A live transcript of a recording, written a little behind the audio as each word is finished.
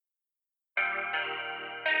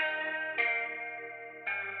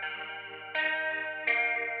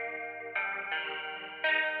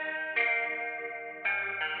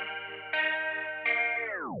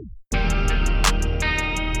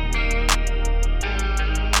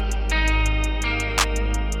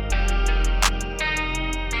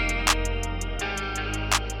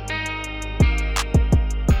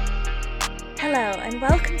Hello and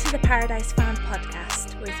welcome to the Paradise Found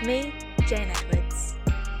podcast with me, Jain Edwards.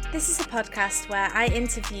 This is a podcast where I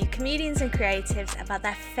interview comedians and creatives about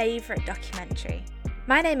their favourite documentary.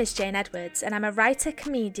 My name is Jain Edwards and I'm a writer,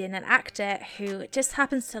 comedian and actor who just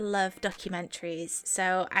happens to love documentaries,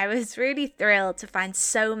 so I was really thrilled to find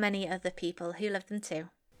so many other people who love them too.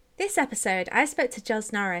 This episode I spoke to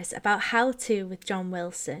Joz Norris about How To with John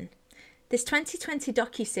Wilson. This 2020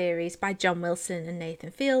 docu-series by John Wilson and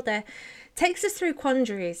Nathan Fielder takes us through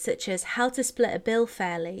quandaries such as how to split a bill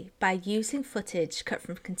fairly by using footage cut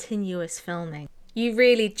from continuous filming. You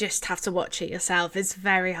really just have to watch it yourself, it's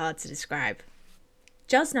very hard to describe.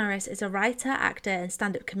 Joz Norris is a writer, actor and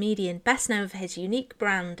stand-up comedian best known for his unique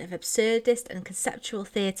brand of absurdist and conceptual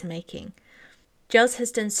theatre making. Joz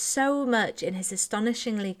has done so much in his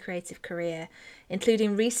astonishingly creative career,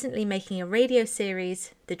 including recently making a radio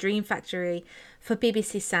series, The Dream Factory, for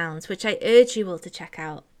BBC Sounds, which I urge you all to check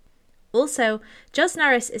out. Also, Joz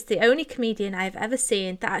Norris is the only comedian I have ever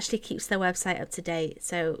seen that actually keeps their website up to date,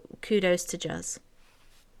 so kudos to Joz.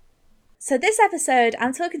 So this episode,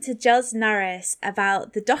 I'm talking to Joz Norris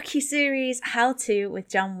about the docu-series How To with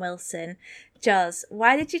John Wilson. Joz,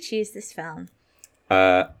 why did you choose this film?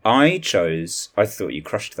 I thought you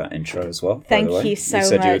crushed that intro as well. Thank you so much. You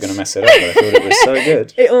said you were going to mess it up, but I thought it was so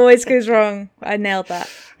good. It always goes wrong. I nailed that.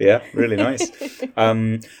 Yeah, really nice.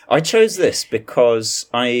 I chose this because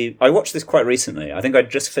I watched this quite recently. I think I'd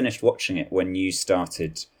just finished watching it when you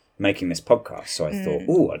started making this podcast. So I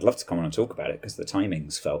thought, I'd love to come on and talk about it because the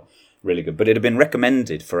timings felt really good. But it had been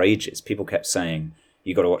recommended for ages. People kept saying,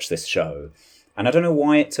 you got to watch this show. And I don't know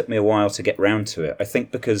why it took me a while to get round to it. I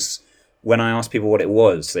think because when I asked people what it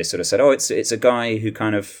was, they sort of said, it's a guy who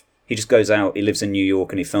he just goes out, he lives in New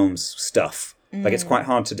York and he films stuff. Like, it's quite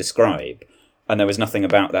hard to describe. And there was nothing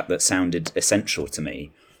about that sounded essential to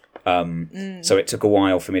me. So it took a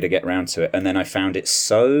while for me to get around to it. And then I found it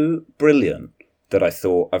so brilliant that I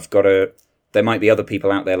thought, there might be other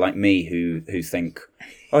people out there like me who think,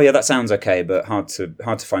 oh yeah, that sounds okay, but hard to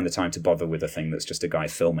find the time to bother with a thing that's just a guy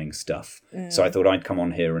filming stuff. So I thought I'd come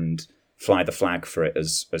on here and fly the flag for it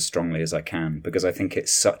as strongly as I can, because I think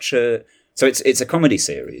it's it's a comedy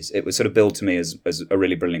series. It was sort of billed to me as a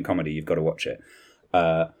really brilliant comedy. You've got to watch it.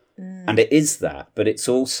 And it is that, but it's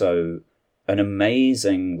also an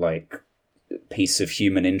amazing piece of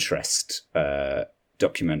human interest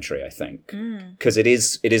documentary, I think, because it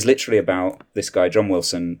is literally about this guy, John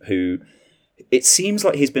Wilson, who it seems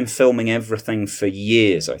like he's been filming everything for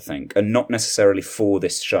years, I think, and not necessarily for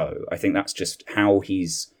this show. I think that's just how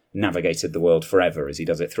he's navigated the world forever, as he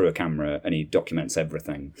does it through a camera and he documents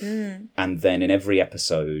everything. And then in every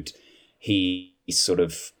episode he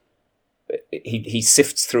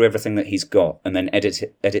sifts through everything that he's got and then edits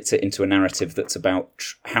it into a narrative that's about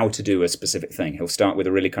how to do a specific thing. He'll start with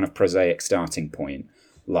a really kind of prosaic starting point,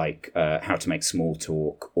 like how to make small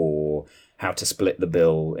talk or how to split the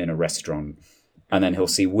bill in a restaurant, and then he'll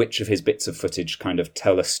see which of his bits of footage kind of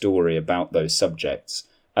tell a story about those subjects,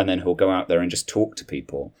 and then he'll go out there and just talk to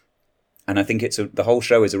people. And I think the whole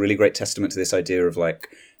show is a really great testament to this idea of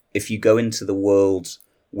if you go into the world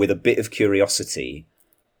with a bit of curiosity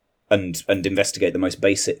and investigate the most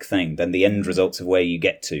basic thing, then the end results of where you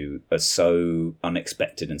get to are so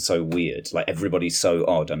unexpected and so weird. Like, everybody's so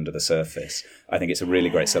odd under the surface. I think it's a really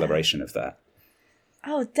great celebration of that.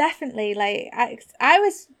 Oh, definitely.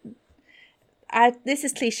 This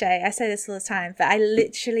is cliche, I say this all the time, but I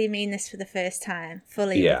literally mean this for the first time,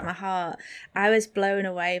 fully with my heart. I was blown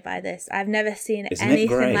away by this. I've never seen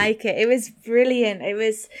anything like it. It was brilliant.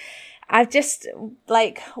 I've just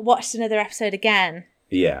watched another episode again.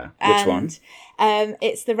 Yeah. Which one?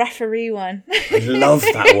 It's the referee one. I love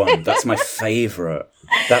that one. That's my favourite.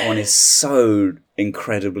 That one is so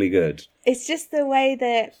incredibly good. It's just the way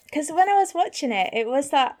that, because when I was watching it, it was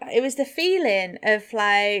the feeling of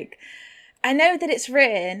I know that it's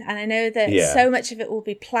written and I know that so much of it will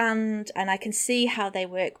be planned, and I can see how they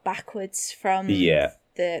work backwards from the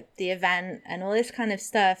event and all this kind of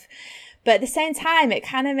stuff. But at the same time, it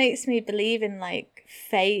kind of makes me believe in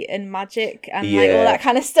fate and magic and all that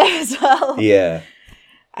kind of stuff as well. Yeah.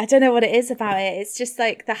 I don't know what it is about it. It's just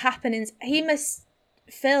the happenings. He must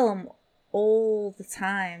film all the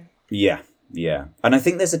time. Yeah. Yeah. And I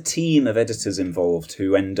think there's a team of editors involved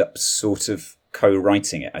who end up sort of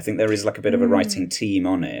co-writing it. I think there is like a bit of a writing team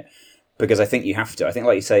on it, because I think you have to. I think,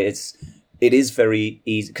 like you say, it is very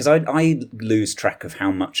easy, because I lose track of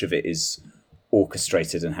how much of it is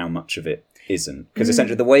orchestrated and how much of it isn't. Because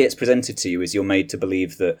essentially the way it's presented to you is you're made to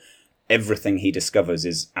believe that everything he discovers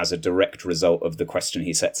is as a direct result of the question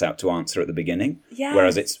he sets out to answer at the beginning. Yes.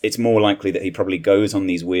 Whereas it's more likely that he probably goes on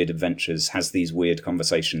these weird adventures, has these weird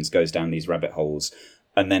conversations, goes down these rabbit holes,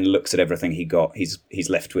 and then looks at everything he's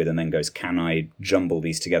left with and then goes, can I jumble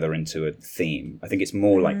these together into a theme? I think it's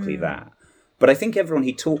more likely that. But I think everyone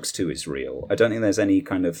he talks to is real. I don't think there's any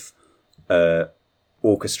kind of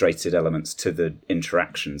orchestrated elements to the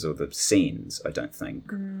interactions or the scenes, I don't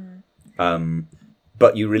think.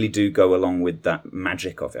 But you really do go along with that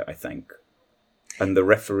magic of it, I think. And the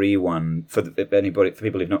referee one, for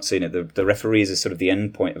people who've not seen it, the referees is sort of the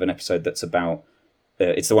end point of an episode that's about,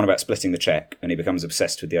 it's the one about splitting the check, and he becomes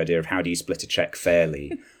obsessed with the idea of how do you split a check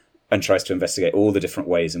fairly, and tries to investigate all the different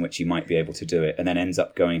ways in which you might be able to do it, and then ends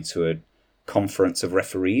up going to a conference of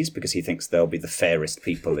referees because he thinks they'll be the fairest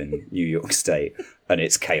people in New York State, and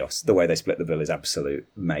it's chaos. The way they split the bill is absolute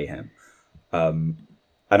mayhem.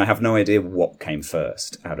 And I have no idea what came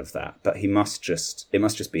first out of that, but it must just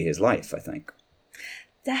be his life, I think.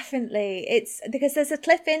 Definitely. It's because there's a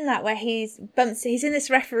clip in that where he's in this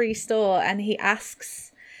referee store and he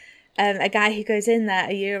asks a guy who goes in there,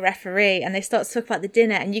 are you a referee? And they start to talk about the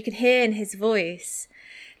dinner, and you can hear in his voice,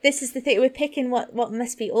 this is the thing, we're picking what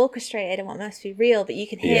must be orchestrated and what must be real, but you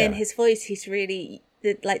can hear in his voice he's really,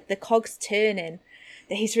 the cogs turning,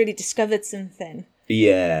 that he's really discovered something.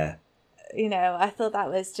 Yeah. You know, I thought that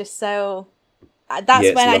was just so...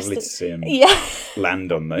 It's lovely to see him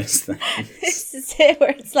land on those things. This is it, where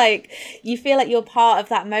it's like, you feel like you're part of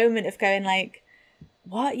that moment of going like,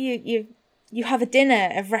 what? You have a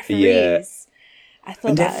dinner of referees? Yeah. I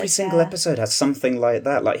thought and every single episode has something like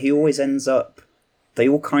that. Like, he always ends up... They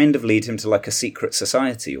all kind of lead him to like a secret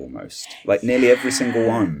society almost. Like, nearly every single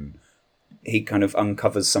one, he kind of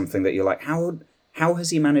uncovers something that you're like, how has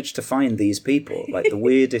he managed to find these people? Like, the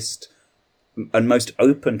weirdest... and most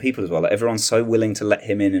open people as well. Like, everyone's so willing to let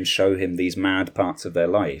him in and show him these mad parts of their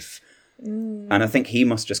life. And I think he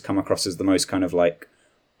must just come across as the most kind of like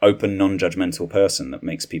open, non-judgmental person that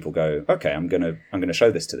makes people go, okay, I'm gonna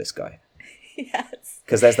show this to this guy. Yes.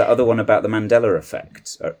 Because there's that other one about the Mandela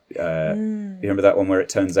effect. You remember that one where it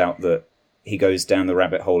turns out that he goes down the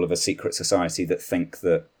rabbit hole of a secret society that think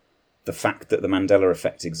that the fact that the Mandela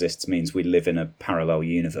effect exists means we live in a parallel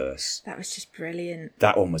universe. That was just brilliant.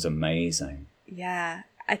 That one was amazing. Yeah.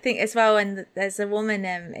 I think as well, when there's a woman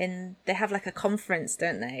they have like a conference,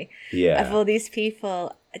 don't they? Yeah. Of all these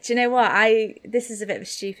people. Do you know what? This is a bit of a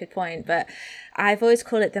stupid point, but I've always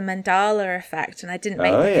called it the Mandela effect, and I didn't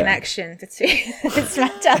make the connection between it's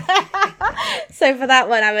Mandela. So for that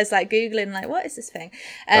one, I was like Googling, like, what is this thing?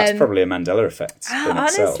 That's probably a Mandela effect in itself.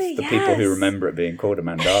 Honestly, the people who remember it being called a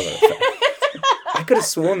Mandela effect. I could have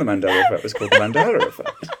sworn the Mandela effect was called the Mandela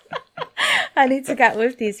effect. I need to get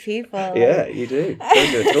with these people. Yeah, you do.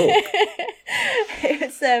 Go do a talk.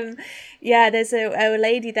 It's there's a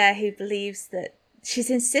lady there who believes that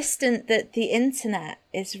she's insistent that the internet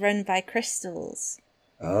is run by crystals.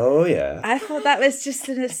 Oh yeah. I thought that was just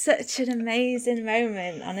such an amazing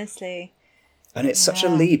moment, honestly. And it's such a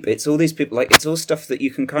leap. It's all these people, like, it's all stuff that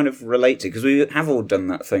you can kind of relate to, because we have all done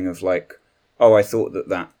that thing of like, oh, I thought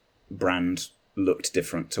that brand looked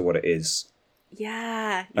different to what it is.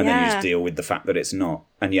 Yeah. And then you just deal with the fact that it's not.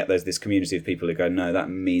 And yet there's this community of people who go, no, that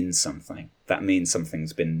means something. That means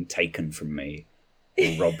something's been taken from me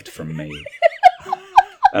or robbed from me.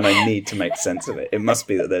 And I need to make sense of it. It must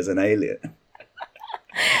be that there's an alien.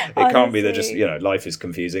 It can't be that just, life is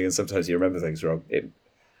confusing and sometimes you remember things wrong.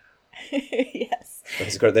 Yes.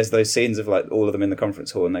 It's great. There's those scenes of like all of them in the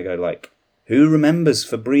conference hall and they go like, who remembers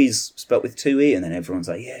Febreze spelt with 2 E? And then everyone's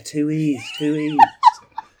like, yeah, 2 E's. And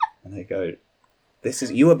they go,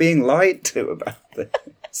 you are being lied to about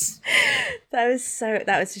this. That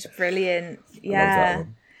was just brilliant. Yeah. I love that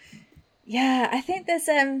one. Yeah, I think there's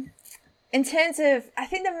in terms of, I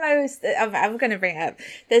think the most, I'm going to bring it up,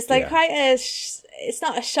 there's like quite it's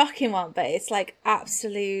not a shocking one, but it's like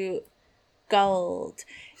absolute gold.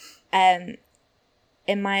 In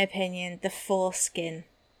my opinion, the foreskin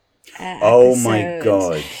oh episode. My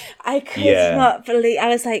God. I could not believe, I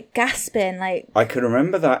was like gasping. Like, I can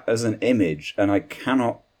remember that as an image, and I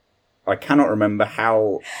cannot remember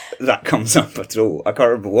how that comes up at all. I can't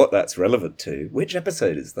remember what that's relevant to. Which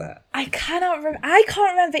episode is that? I can't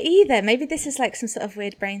remember either. Maybe this is like some sort of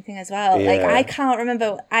weird brain thing as well. Yeah. Like, I can't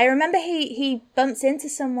remember. I remember he bumps into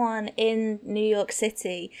someone in New York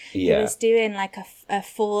City who was doing like a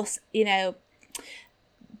force,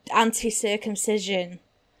 anti-circumcision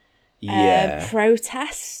Yeah.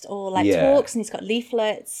 protest or like Yeah. talks, and he's got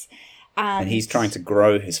leaflets. And he's trying to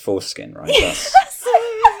grow his foreskin, right?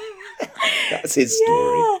 That's his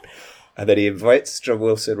story. Yeah. And then he invites John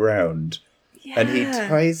Wilson round, and he Yeah.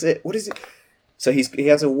 ties it. What is it? So he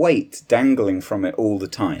has a weight dangling from it all the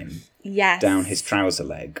time Yes. down his trouser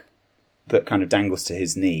leg, that kind of dangles to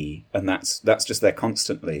his knee, and that's just there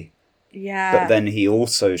constantly. Yeah. But then he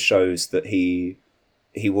also shows that he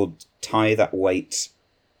will tie that weight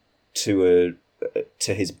to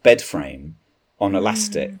his bed frame on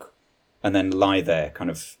elastic, and then lie there kind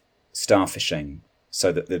of starfishing,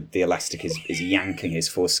 so that the elastic is yanking his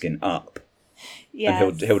foreskin up. Yes.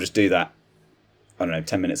 And he'll just do that, I don't know,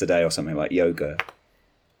 10 minutes a day or something, like yoga.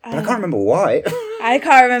 But I can't remember why. I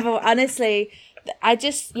can't remember, honestly. I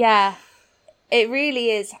just, yeah, it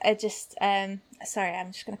really is. Sorry,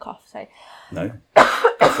 I'm just going to cough. Sorry. No,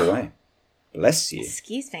 cough away. Bless you.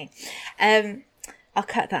 Excuse me. I'll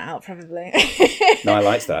cut that out probably. No, I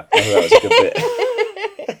liked that. I thought that was a good bit.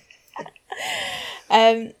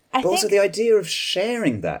 I But also think, the idea of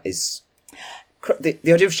sharing that is... The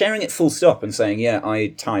idea of sharing it full stop and saying, yeah, I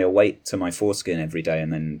tie a weight to my foreskin every day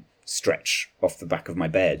and then stretch off the back of my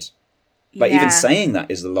bed. Like, even saying that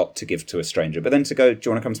is a lot to give to a stranger. But then to go, do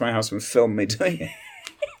you want to come to my house and film me doing it?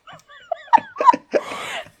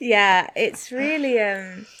 yeah, it's really,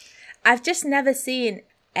 I've just never seen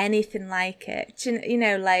anything like it. You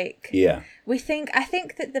know, like, Yeah. I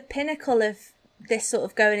think that the pinnacle of this sort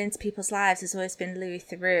of going into people's lives has always been Louis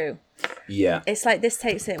Theroux. Yeah. It's like this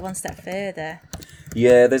takes it one step further.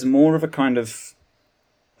 Yeah, there's more of a kind of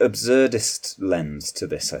absurdist lens to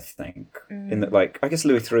this, I think. In that, like, I guess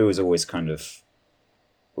Louis Theroux was always kind of...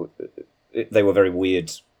 They were very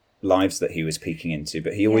weird lives that he was peeking into,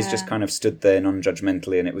 but he always just kind of stood there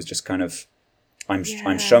non-judgmentally, and it was just kind of, I'm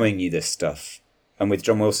showing you this stuff. And with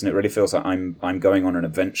John Wilson, it really feels like I'm going on an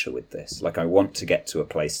adventure with this. Like, I want to get to a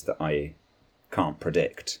place that I can't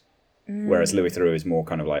predict. Whereas Louis Theroux is more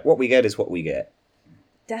kind of like, what we get is what we get.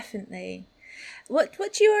 Definitely. What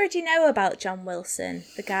do you already know about John Wilson,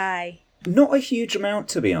 the guy? Not a huge amount,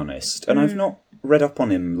 to be honest. And I've not read up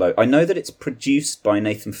on him. I know that it's produced by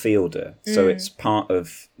Nathan Fielder, so it's part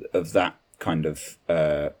of that kind of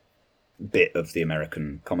bit of the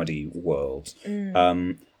American comedy world.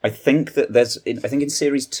 I think that I think in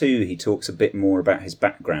series 2 he talks a bit more about his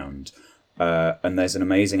background. And there's an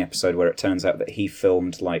amazing episode where it turns out that he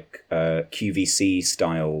filmed like QVC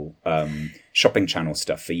style shopping channel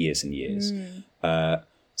stuff for years and years.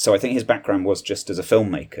 So I think his background was just as a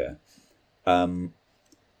filmmaker. And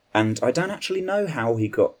I don't actually know how he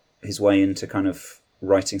got his way into kind of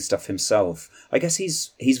writing stuff himself. I guess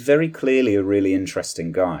he's very clearly a really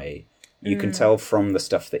interesting guy. You can tell from the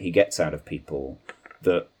stuff that he gets out of people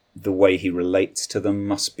that the way he relates to them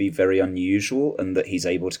must be very unusual, and that he's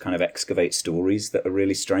able to kind of excavate stories that are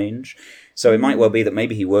really strange. So it might well be that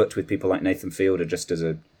maybe he worked with people like Nathan Fielder just as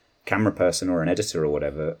a camera person or an editor or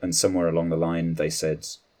whatever, and somewhere along the line they said,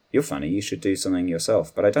 you're funny, you should do something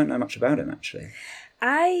yourself. But I don't know much about him, actually.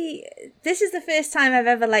 This is the first time I've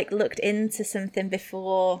ever like looked into something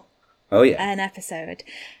before an episode.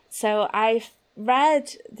 So I've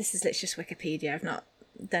read, this is literally just Wikipedia, I've not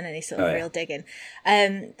done any sort of real digging,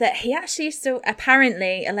 that he actually used to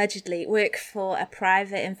apparently, allegedly, work for a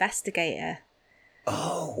private investigator.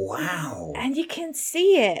 Oh, wow. And you can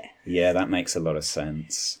see it. Yeah, that makes a lot of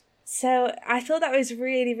sense. So I thought that was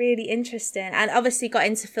really, really interesting. And obviously got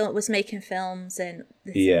into film, was making films and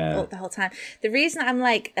the whole time. The reason I'm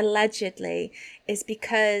like allegedly is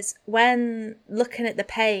because when looking at the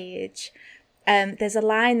page, there's a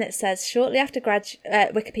line that says shortly after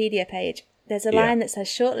Wikipedia page, there's a line that says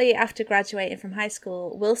shortly after graduating from high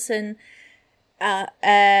school, Wilson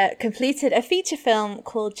completed a feature film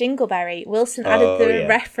called Jingleberry. Wilson added the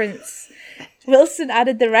reference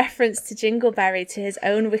to Jingleberry to his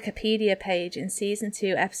own Wikipedia page in season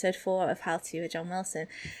 2, episode 4 of How to with John Wilson.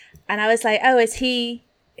 And I was like, oh, is he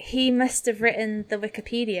must have written the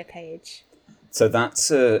Wikipedia page. So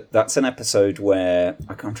that's an episode where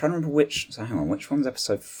I'm trying to remember which. So hang on, which one's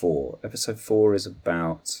episode 4? Episode 4 is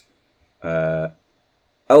about.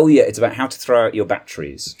 It's about how to throw out your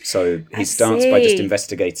batteries. So he starts by just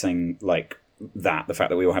investigating like the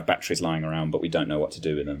fact that we all have batteries lying around, but we don't know what to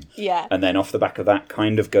do with them. Yeah. And then off the back of that,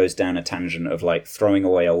 kind of goes down a tangent of like throwing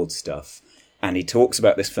away old stuff. And he talks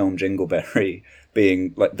about this film Jingleberry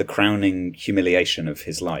being like the crowning humiliation of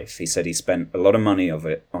his life. He said he spent a lot of money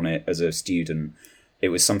on it as a student. It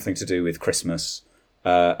was something to do with Christmas.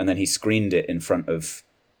 And then he screened it in front of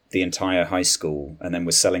the entire high school and then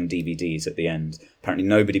was selling DVDs at the end. Apparently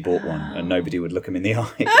nobody bought one and nobody would look him in the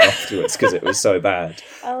eye afterwards because it was so bad.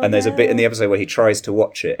 And there's a bit in the episode where he tries to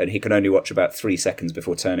watch it and he can only watch about 3 seconds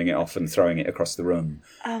before turning it off and throwing it across the room.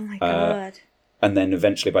 Oh my God. And then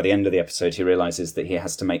eventually by the end of the episode he realises that he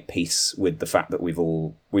has to make peace with the fact that we've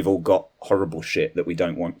all got horrible shit that we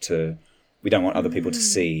don't want other people to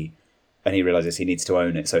see, and he realises he needs to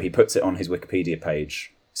own it, so he puts it on his Wikipedia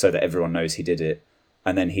page so that everyone knows he did it.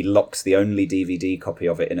 And then he locks the only DVD copy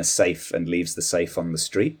of it in a safe and leaves the safe on the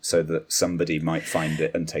street so that somebody might find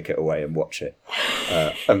it and take it away and watch it.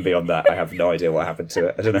 And beyond that, I have no idea what happened to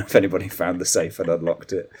it. I don't know if anybody found the safe and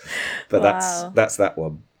unlocked it. But that's that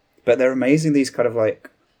one. But they're amazing, these kind of like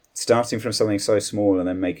starting from something so small and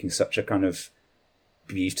then making such a kind of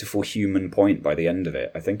beautiful human point by the end of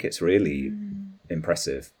it. I think it's really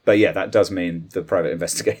impressive. But yeah, that does mean the private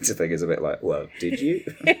investigator thing is a bit like, well, did you?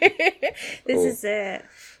 This is it.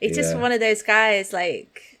 It's just one of those guys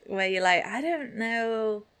like where you're like, I don't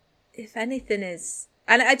know if anything is,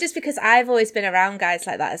 and I just because I've always been around guys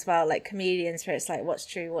like that as well, like comedians where it's like what's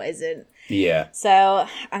true, what isn't. Yeah. So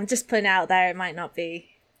I'm just putting out there it might not be.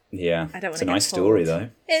 Yeah. I don't want to. It's a nice story though.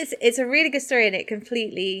 It's a really good story and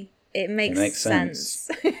it makes sense.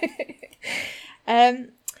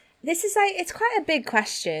 This is like, it's quite a big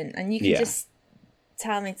question and you can just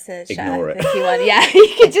tell me to shut up if you want. Yeah,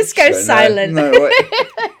 you can just go silent. No,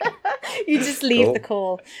 you just leave the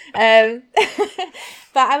call. But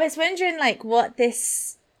I was wondering like what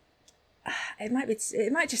this, it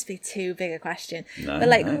might just be too big a question. But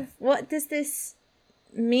like, what does this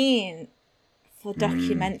mean for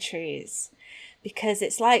documentaries? Because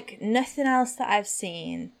it's like nothing else that I've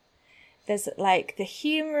seen. There's like the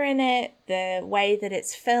humour in it, the way that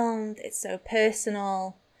it's filmed, it's so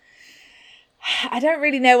personal. I don't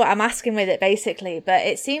really know what I'm asking with it basically, but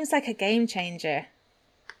it seems like a game changer.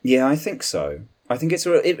 Yeah, I think so. I think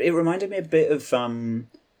it reminded me a bit of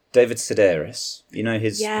David Sedaris, you know,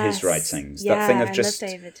 his writings. Yeah, that thing of just, I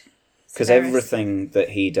love David. Because everything that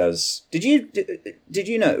he does... Did you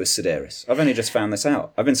know it was Sedaris? I've only just found this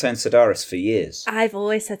out. I've been saying Sedaris for years. I've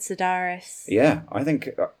always said Sedaris. Yeah, I think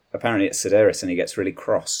apparently it's Sedaris and he gets really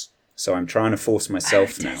cross. So I'm trying to force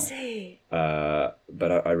myself now. Does he?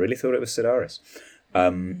 But I really thought it was Sedaris.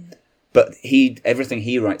 But everything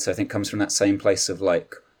he writes, I think, comes from that same place of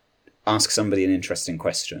like, ask somebody an interesting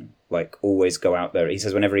question. Like, always go out there. He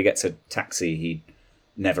says whenever he gets a taxi, he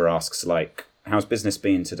never asks like, how's business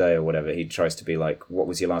been today or whatever. He tries to be like, what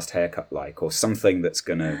was your last haircut like? Or something that's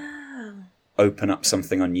going to open up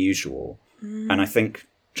something unusual. And I think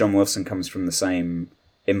John Wilson comes from the same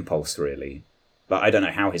impulse, really. But I don't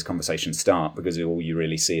know how his conversations start because all you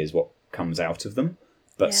really see is what comes out of them.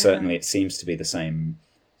 But certainly it seems to be the same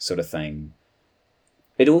sort of thing.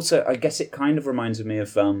 It also, I guess it kind of reminds me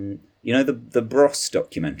of, you know, the Bros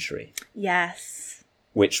documentary. Yes.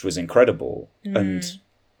 Which was incredible. And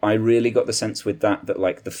I really got the sense with that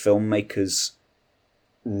like the filmmakers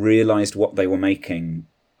realised what they were making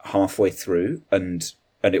halfway through and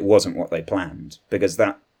it wasn't what they planned. Because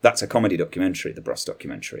that's a comedy documentary, the Bros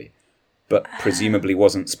documentary. But presumably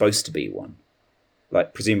wasn't supposed to be one.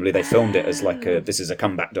 Like, presumably they filmed it as like this is a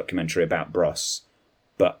comeback documentary about Bros.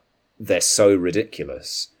 But they're so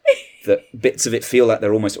ridiculous that bits of it feel like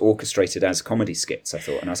they're almost orchestrated as comedy skits, I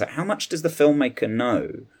thought. And I was like, how much does the filmmaker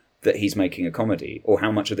know that he's making a comedy? Or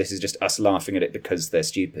how much of this is just us laughing at it because they're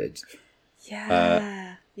stupid?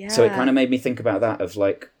 Yeah. So it kind of made me think about that, of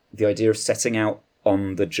like the idea of setting out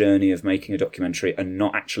on the journey of making a documentary and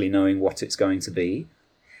not actually knowing what it's going to be.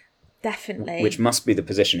 Definitely. Which must be the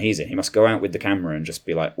position he's in. He must go out with the camera and just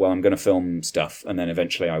be like, well, I'm going to film stuff and then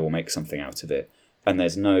eventually I will make something out of it. And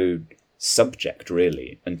there's no subject,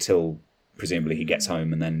 really, until presumably he gets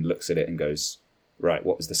home and then looks at it and goes, right,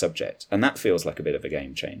 what was the subject? And that feels like a bit of a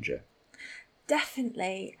game changer.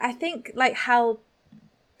 Definitely. I think like how...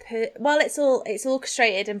 it's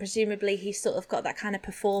orchestrated and presumably he's sort of got that kind of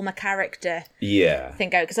performer character thing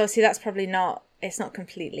going. Because obviously that's probably not... It's not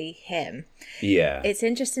completely him. Yeah. It's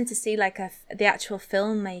interesting to see like the actual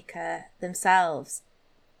filmmaker themselves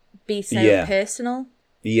be so personal.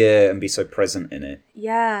 Yeah, and be so present in it.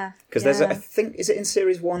 Yeah. Because there's, I think, is it in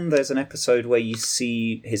series 1, there's an episode where you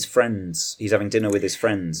see his friends, he's having dinner with his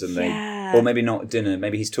friends and or maybe not dinner,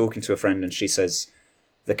 maybe he's talking to a friend and she says,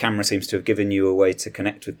 the camera seems to have given you a way to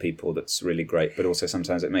connect with people that's really great, but also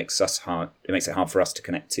sometimes it makes it hard for us to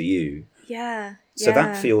connect to you. Yeah. So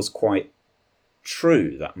that feels quite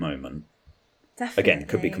true, that moment. Definitely. Again,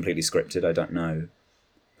 could be completely scripted, I don't know.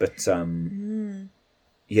 But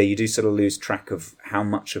yeah, you do sort of lose track of how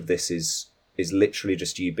much of this is literally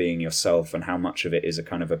just you being yourself and how much of it is a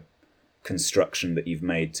kind of construction that you've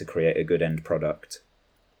made to create a good end product.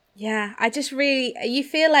 Yeah, I just really, you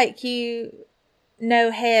feel like you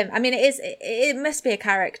know him. I mean, it must be a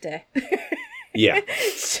character. Yeah.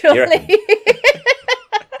 Surely.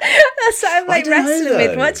 That's what I'm like wrestling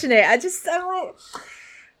with watching it. I'm like,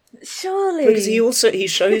 surely. Because he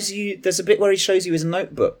shows you, there's a bit where he shows you his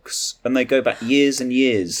notebooks and they go back years and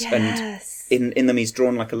years. Yes. And in them he's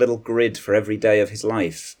drawn like a little grid for every day of his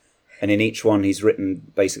life. And in each one he's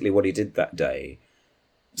written basically what he did that day.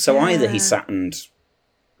 So either he sat and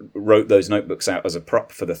wrote those notebooks out as a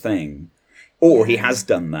prop for the thing, or he has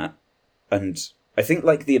done that. And I think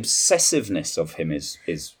like the obsessiveness of him is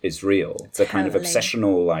real. Totally. The kind of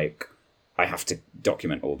obsessional, like, I have to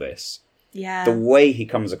document all this. Yeah. The way he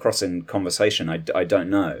comes across in conversation, I don't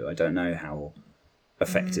know. I don't know how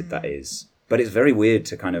affected that is. But it's very weird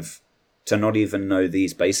to not even know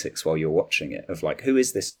these basics while you're watching it, of like, who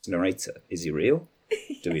is this narrator? Is he real?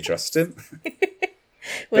 Do we trust him?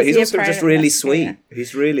 But he's also just really sweet.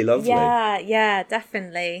 He's really lovely. Yeah,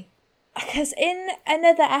 definitely. Because in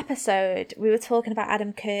another episode, we were talking about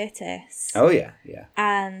Adam Curtis. Oh, yeah.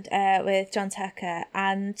 And with John Tucker.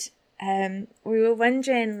 And we were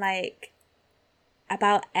wondering, like,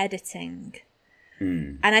 about editing.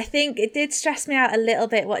 And I think it did stress me out a little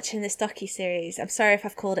bit watching this docu-series. I'm sorry if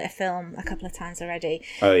I've called it a film a couple of times already.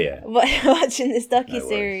 Oh, yeah. Watching this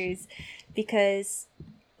docu-series. Because,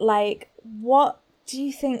 like, what do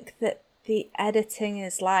you think that the editing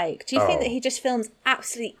is like? Do you think that he just films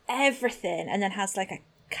absolutely everything and then has like a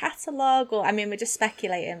catalogue? Or, I mean, we're just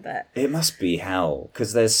speculating, but it must be hell,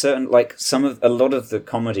 because there's certain, like, a lot of the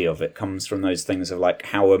comedy of it comes from those things of like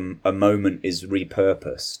how a moment is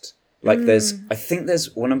repurposed. Like I think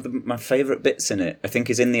there's one of my favourite bits in it, I think,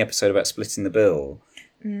 is in the episode about splitting the bill.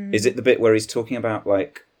 Is it the bit where he's talking about,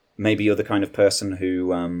 like, maybe you're the kind of person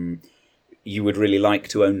who you would really like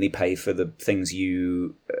to only pay for the things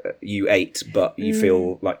you ate, but you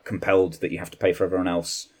feel like compelled that you have to pay for everyone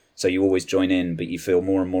else, so you always join in, but you feel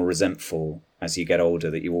more and more resentful as you get older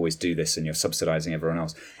that you always do this and you're subsidising everyone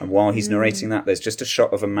else. And while he's narrating that, there's just a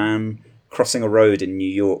shot of a man crossing a road in New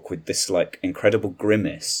York with this like incredible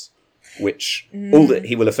grimace, which all that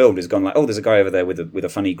he will have filmed is gone like, oh, there's a guy over there with a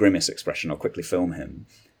funny grimace expression, I'll quickly film him.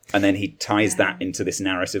 And then he ties that into this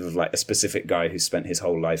narrative of like a specific guy who's spent his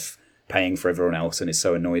whole life paying for everyone else and is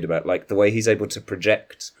so annoyed about, like, the way he's able to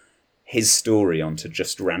project his story onto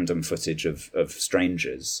just random footage of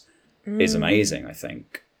strangers is amazing, I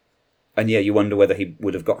think. And yeah, you wonder whether he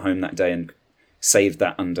would have got home that day and saved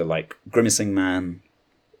that under like Grimacing Man,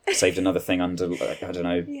 saved another thing under, like, I don't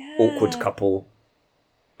know, Awkward Couple,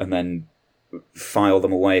 and then file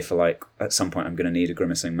them away for like, at some point I'm going to need a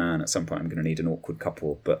Grimacing Man, at some point I'm going to need an Awkward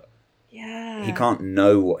Couple, but he can't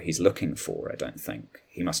know what he's looking for, I don't think.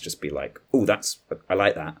 He must just be like, oh, I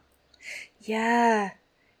like that. Yeah,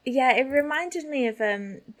 it reminded me of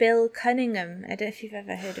Bill Cunningham. I don't know if you've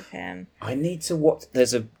ever heard of him. I need to watch,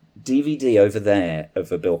 there's a DVD over there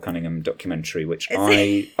of a Bill Cunningham documentary, which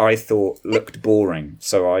I thought looked boring,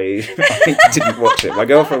 so I didn't watch it. My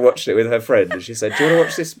girlfriend watched it with her friend, and she said, do you want to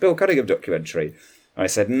watch this Bill Cunningham documentary? I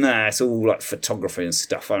said, nah, it's all like photography and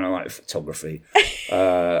stuff. I don't like photography.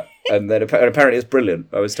 And then apparently it's brilliant.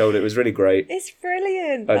 I was told it was really great. It's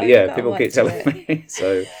brilliant. And people keep telling me.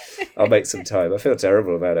 So I'll make some time. I feel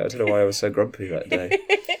terrible about it. I don't know why I was so grumpy that day.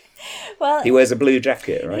 Well, he wears a blue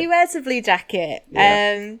jacket, right? He wears a blue jacket.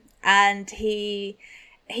 Yeah. And he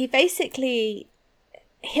basically,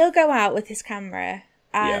 he'll go out with his camera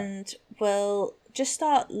and will just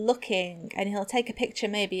start looking, and he'll take a picture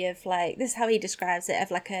maybe of, like, this is how he describes it,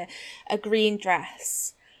 of like a green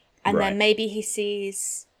dress, and then maybe he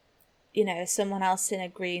sees, you know, someone else in a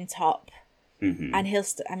green top, and he'll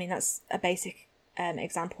I mean, that's a basic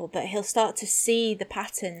example, but he'll start to see the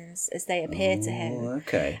patterns as they appear to him.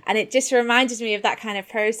 Okay. And it just reminded me of that kind of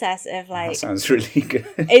process of, like, that sounds really good.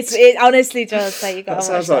 It honestly does. Like, you got. That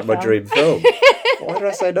sounds like my dream film. Why did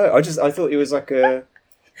I say no? I thought he was like a.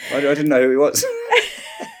 I didn't know who he was.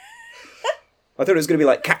 I thought it was going to be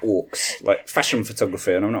like catwalks, like fashion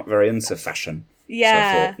photography, and I'm not very into fashion. Yeah. So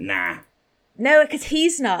I thought, nah. No, because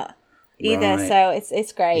he's not either, so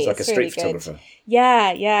it's great. He's like it's a really street photographer.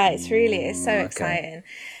 Yeah, it's so exciting.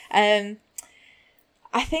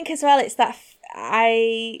 I think as well, it's that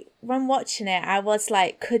when watching it, I was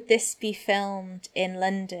like, could this be filmed in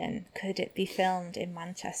London? Could it be filmed in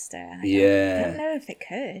Manchester? And I don't know if it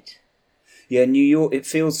could. Yeah, New York, it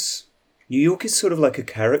feels... New York is sort of like a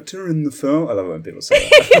character in the film. I love it when people say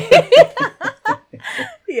that.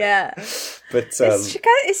 Yeah. But it's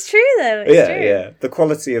true, though. It's true. Yeah. The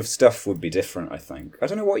quality of stuff would be different, I think. I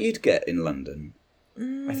don't know what you'd get in London.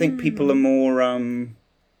 I think people are more...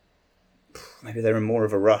 maybe they're in more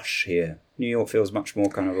of a rush here. New York feels much more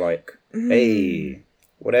kind of like, hey,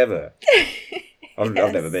 whatever. I've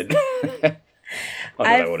never been.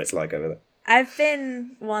 I don't know what it's like over there. I've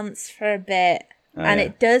been once for a bit, and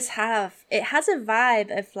it has a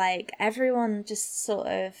vibe of like everyone just sort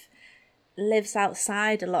of lives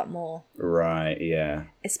outside a lot more. Right, yeah.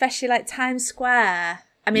 Especially like Times Square.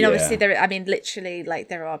 I mean, obviously literally, like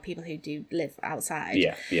there are people who do live outside.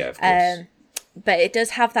 Yeah, of course. But it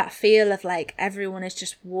does have that feel of like everyone is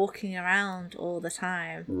just walking around all the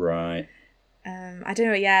time. Right. I don't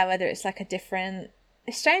know, whether it's like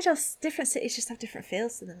it's strange how different cities just have different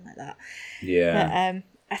feels to them like that. Yeah.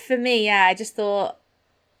 But for me, I just thought,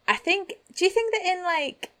 do you think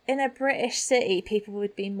that in a British city, people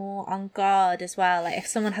would be more on guard as well? Like if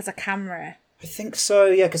someone has a camera? I think so,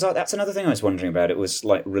 yeah, because that's another thing I was wondering about. It was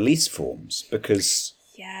like release forms, because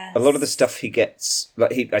a lot of the stuff he gets,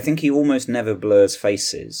 like I think he almost never blurs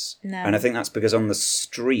faces. No. And I think that's because on the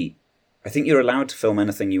street, I think you're allowed to film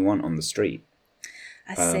anything you want on the street.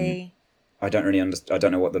 I see. I don't really I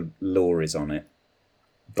don't know what the law is on it,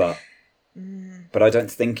 but I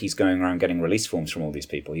don't think he's going around getting release forms from all these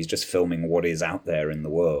people. He's just filming what is out there in the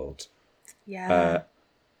world. Yeah.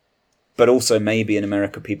 But also maybe in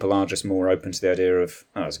America people are just more open to the idea of,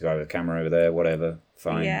 oh, there's a guy with a camera over there, whatever,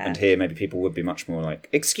 fine. Yeah. And here maybe people would be much more like,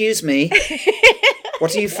 excuse me,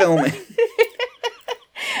 what are you filming?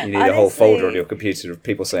 You need a whole folder on your computer of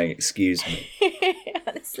people saying, excuse me.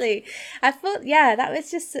 Honestly, I thought, that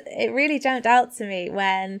was just, it really jumped out to me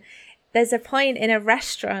when there's a point in a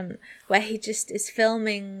restaurant where he just is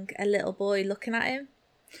filming a little boy looking at him.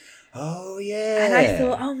 Oh, yeah. And I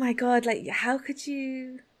thought, oh my God, like, how could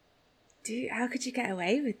you get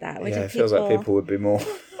away with that? It feels like people would be more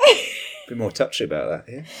touchy about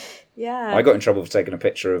that, yeah. Yeah. I got in trouble for taking a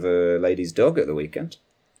picture of a lady's dog at the weekend.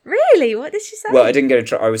 Really? What did she say? Well, I didn't get in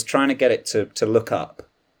trouble. I was trying to get it to look up.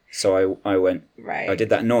 So I went, right. I did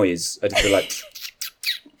that noise. I did the like,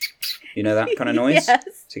 you know, that kind of noise?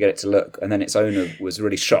 Yes. To get it to look. And then its owner was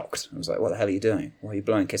really shocked. I was like, what the hell are you doing? Why are you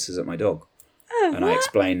blowing kisses at my dog? Oh, and what? I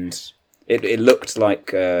explained, it looked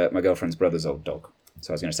like my girlfriend's brother's old dog.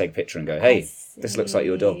 So I was going to take a picture and go, hey, this looks like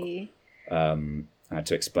your dog. I had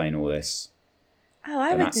to explain all this. Oh,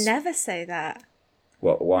 I would never say that.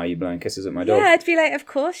 What? Why are you blowing kisses at my dog? Yeah, I'd be like, of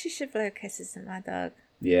course you should blow kisses at my dog.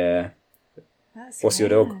 Yeah. What's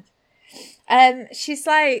weird. your dog? She's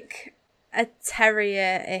like a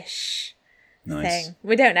terrier-ish nice. thing.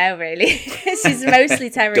 We don't know really. She's mostly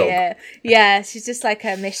terrier. Yeah, she's just like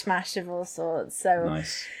a mishmash of all sorts. So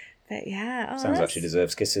nice. But yeah, sounds like she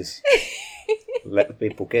deserves kisses. Let the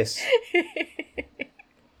people kiss.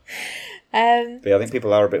 But yeah, I think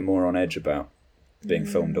people are a bit more on edge about being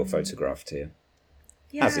filmed or photographed here.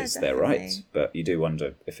 Yeah, as is their right, but you do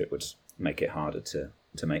wonder if it would make it harder to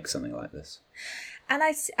make something like this. And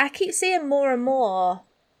I keep seeing more and more,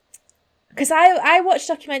 because I watch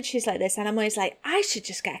documentaries like this and I'm always like, I should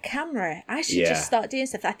just get a camera. I should just start doing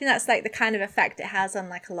stuff. I think that's like the kind of effect it has on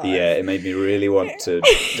like a lot Yeah, it made me really want to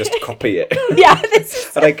just copy it. Yeah.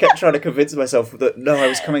 And I kept trying to convince myself that, no, I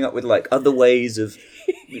was coming up with like other ways of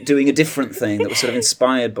doing a different thing that was sort of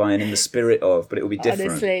inspired by and in the spirit of, but it would be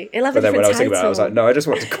different. Honestly, it'll have but then when I was thinking title. about it, I was like, no, I just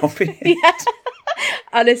want to copy it. Yeah.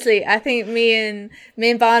 Honestly, I think me and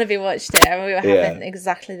Barnaby watched it and we were having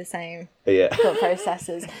exactly the same thought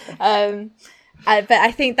processes. But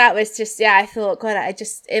I think that was just, I thought, God,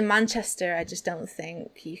 in Manchester, I just don't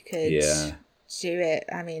think you could do it.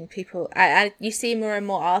 I mean, people, you see more and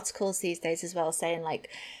more articles these days as well saying like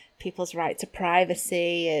people's right to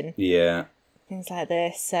privacy and things like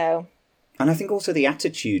this. So. And I think also the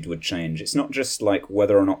attitude would change. It's not just like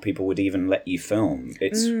whether or not people would even let you film.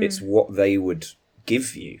 It's what they would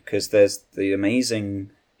give you, because there's the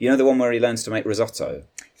amazing, you know, the one where he learns to make risotto.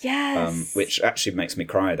 Yes. Which actually makes me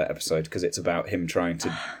cry, that episode, because it's about him trying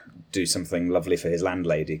to do something lovely for his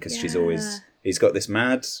landlady, because he's got this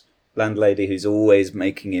mad landlady who's always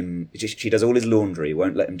making him, she does all his laundry,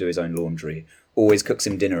 won't let him do his own laundry, always cooks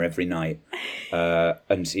him dinner every night,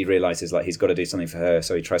 and he realises like he's got to do something for her,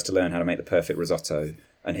 so he tries to learn how to make the perfect risotto,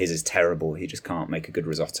 and his is terrible. He just can't make a good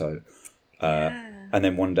risotto. And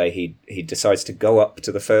then one day he decides to go up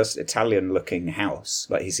to the first Italian-looking house.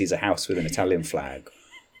 Like he sees a house with an Italian flag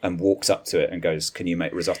and walks up to it and goes, "Can you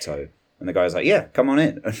make risotto?" And the guy's like, "Yeah, come on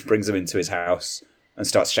in." And brings him into his house and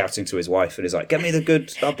starts shouting to his wife. And he's like, "Get me the good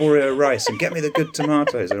arborio rice and get me the good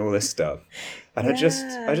tomatoes and all this stuff." And I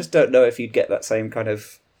just don't know if you'd get that same kind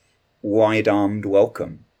of wide-armed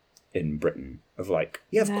welcome in Britain. Of like,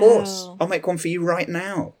 yeah, of course, I'll make one for you right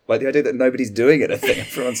now. Like the idea that nobody's doing anything.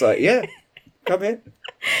 Everyone's like, yeah. Come in.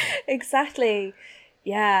 Exactly.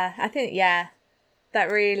 Yeah, I think,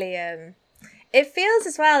 that really, It feels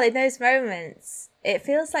as well in those moments, it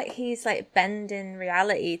feels like he's like bending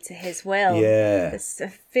reality to his will. Yeah. I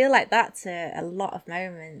feel like that's a lot of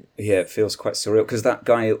moments. Yeah, it feels quite surreal because that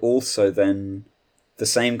guy also then, the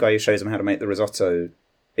same guy who shows him how to make the risotto,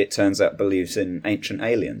 it turns out believes in ancient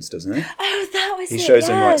aliens, doesn't he? Oh, that was He it, shows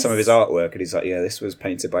him like yes. some of his artwork and he's like, yeah, this was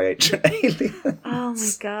painted by ancient aliens. Oh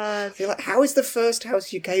my God. You're like, how is the first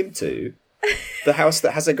house you came to the house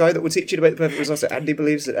that has a guy that will teach you to make the perfect risotto and he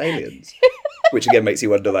believes in aliens? Which again makes you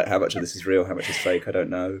wonder, like, how much of this is real, how much is fake, I don't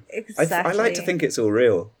know. Exactly. I like to think it's all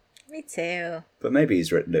real. Me too. But maybe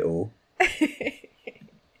he's written it all.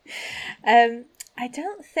 I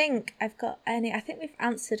don't think I've got any. I think we've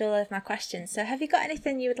answered all of my questions. So have you got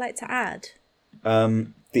anything you would like to add?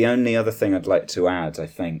 The only other thing I'd like to add, I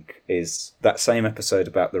think, is that same episode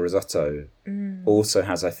about the risotto also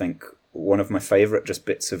has, I think, one of my favourite just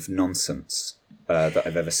bits of nonsense that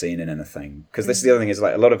I've ever seen in anything. Because this is the other thing, is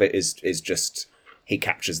like a lot of it is just he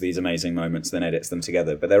captures these amazing moments, then edits them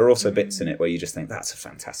together. But there are also bits in it where you just think, that's a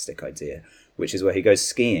fantastic idea, which is where he goes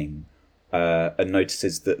skiing and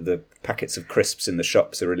notices that the packets of crisps in the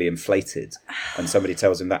shops are really inflated. And somebody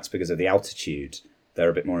tells him that's because of the altitude. They're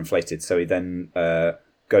a bit more inflated. So he then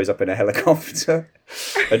goes up in a helicopter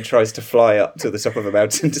and tries to fly up to the top of a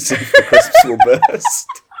mountain to see if the crisps will burst.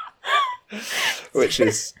 Which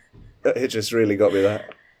is, it just really got me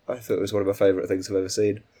that. I thought it was one of my favourite things I've ever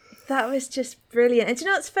seen. That was just brilliant. And do you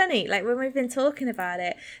know what's funny? Like, when we've been talking about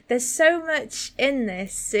it, there's so much in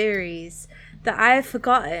this series that I have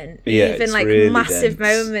forgotten. Yeah, even like really massive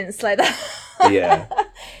dense moments like that. Yeah.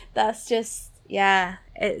 That's just, yeah,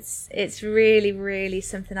 it's really, really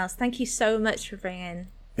something else. Thank you so much for bringing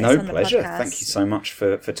this on the pleasure. podcast. Thank you so much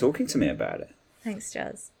for talking to me about it. Thanks,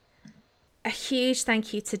 Joz. A huge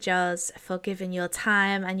thank you to Joz for giving your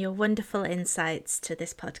time and your wonderful insights to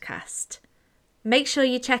this podcast. Make sure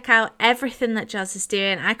you check out everything that Joz is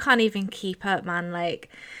doing. I can't even keep up, man. Like,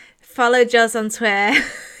 follow Joz on Twitter.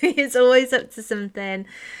 He's always up to something.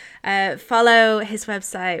 Follow his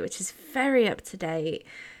website, which is very up to date.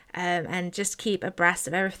 And just keep abreast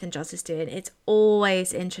of everything Joz is doing. It's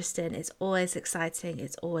always interesting. It's always exciting.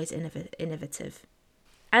 It's always innovative.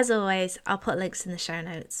 As always, I'll put links in the show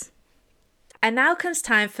notes. And now comes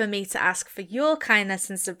time for me to ask for your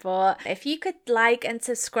kindness and support. If you could like and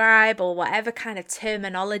subscribe, or whatever kind of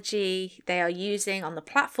terminology they are using on the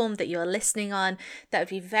platform that you're listening on, that would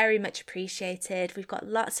be very much appreciated. We've got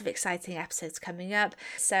lots of exciting episodes coming up,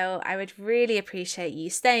 so I would really appreciate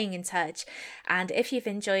you staying in touch. And if you've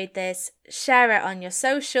enjoyed this, share it on your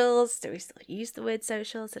socials. Do we still use the word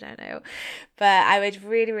socials? I don't know. But I would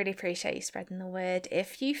really, really appreciate you spreading the word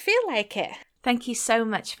if you feel like it. Thank you so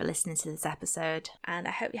much for listening to this episode, and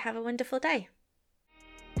I hope you have a wonderful day.